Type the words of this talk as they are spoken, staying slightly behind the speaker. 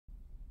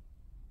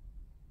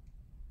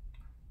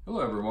Hello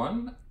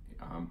everyone,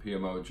 I'm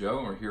PMO Joe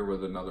and we're here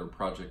with another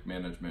Project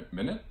Management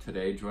Minute,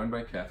 today joined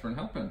by Katharine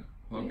Halpin.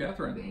 Hello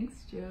Katharine.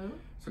 Thanks, Joe.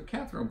 So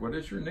Katharine, what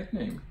is your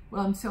nickname?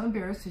 Well, I'm so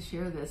embarrassed to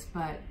share this,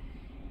 but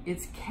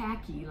it's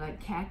khaki,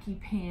 like khaki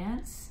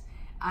pants.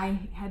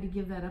 I had to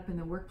give that up in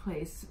the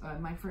workplace.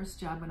 My first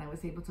job when I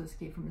was able to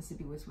escape from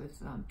Mississippi was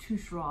with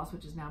Pusz,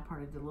 which is now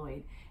part of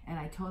Deloitte, and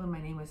I told them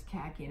my name was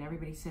Khaki, and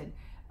everybody said,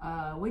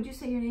 what'd you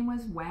say your name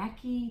was?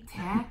 Wacky?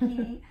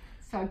 Tacky?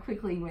 So I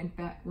quickly went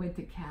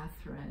to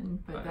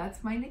Katharine, but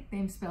that's my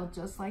nickname, spelled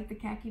just like the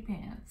khaki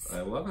pants.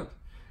 I love it.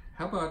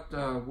 How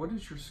about, what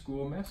is your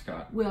school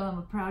mascot? Well, I'm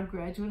a proud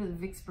graduate of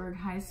Vicksburg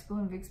High School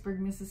in Vicksburg,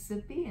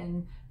 Mississippi,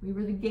 and we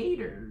were the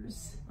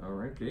Gators. All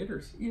right,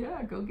 Gators.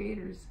 Yeah, go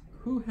Gators.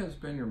 Who has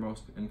been your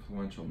most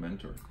influential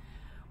mentor?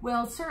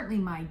 Well,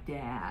 certainly my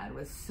dad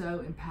was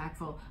so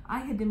impactful. I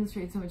had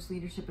demonstrated so much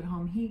leadership at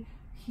home. He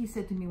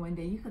said to me one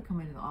day, you could come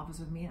into the office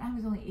with me. And I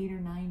was only 8 or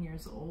 9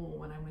 years old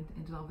when I went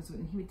into the office with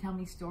him. He would tell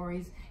me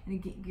stories,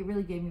 and it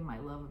really gave me my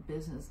love of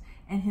business.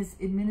 And his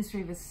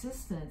administrative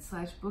assistant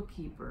 /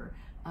 bookkeeper,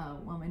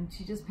 woman,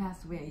 she just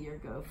passed away a year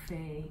ago,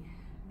 Faye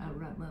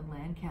Rutland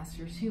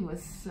Lancaster. She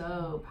was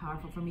so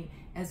powerful for me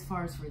as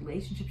far as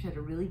relationships. She had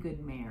a really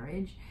good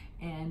marriage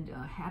and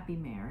a happy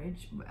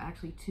marriage,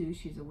 actually 2,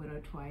 she's a widow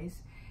twice.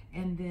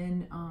 And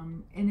then,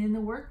 and in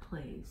the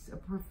workplace,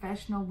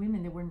 professional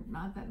women. There were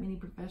not that many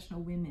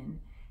professional women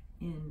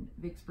in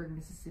Vicksburg,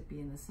 Mississippi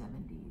in the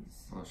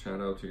 70s. Well,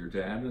 shout out to your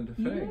dad and to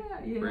Faye.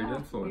 Yeah. Great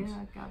influence.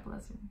 Yeah, God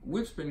bless him.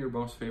 What's been your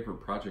most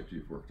favorite project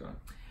you've worked on?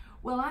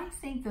 Well, I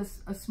think the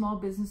small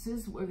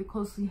businesses, or the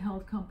closely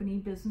held company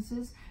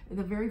businesses,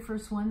 the very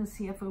first one, the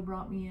CFO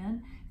brought me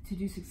in to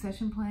do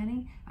succession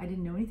planning. I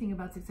didn't know anything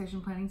about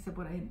succession planning except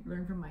what I had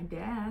learned from my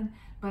dad,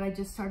 but I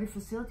just started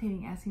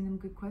facilitating, asking them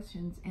good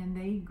questions, and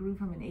they grew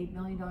from an $8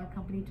 million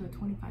company to a $25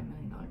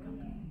 million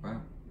company.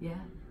 Wow. Yeah.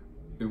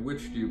 And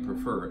which do you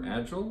prefer,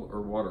 Agile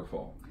or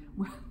Waterfall?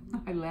 Well,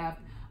 I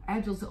laughed.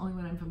 Agile's the only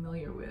one I'm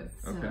familiar with.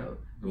 So, okay,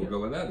 we'll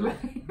go with that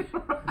then.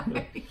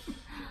 Right.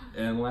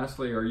 And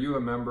lastly, are you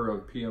a member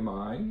of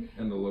PMI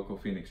in the local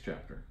Phoenix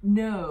chapter?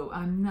 No,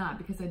 I'm not,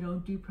 because I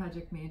don't do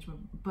project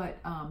management, but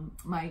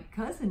my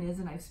cousin is,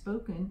 and I've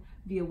spoken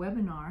via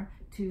webinar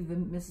to the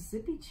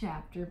Mississippi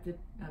chapter of the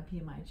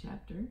PMI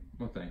chapter.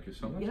 Well, thank you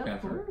so much, Yeah,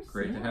 Katharine. of course.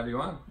 Great to have you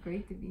on.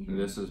 Great to be here. And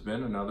this has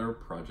been another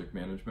Project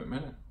Management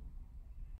Minute.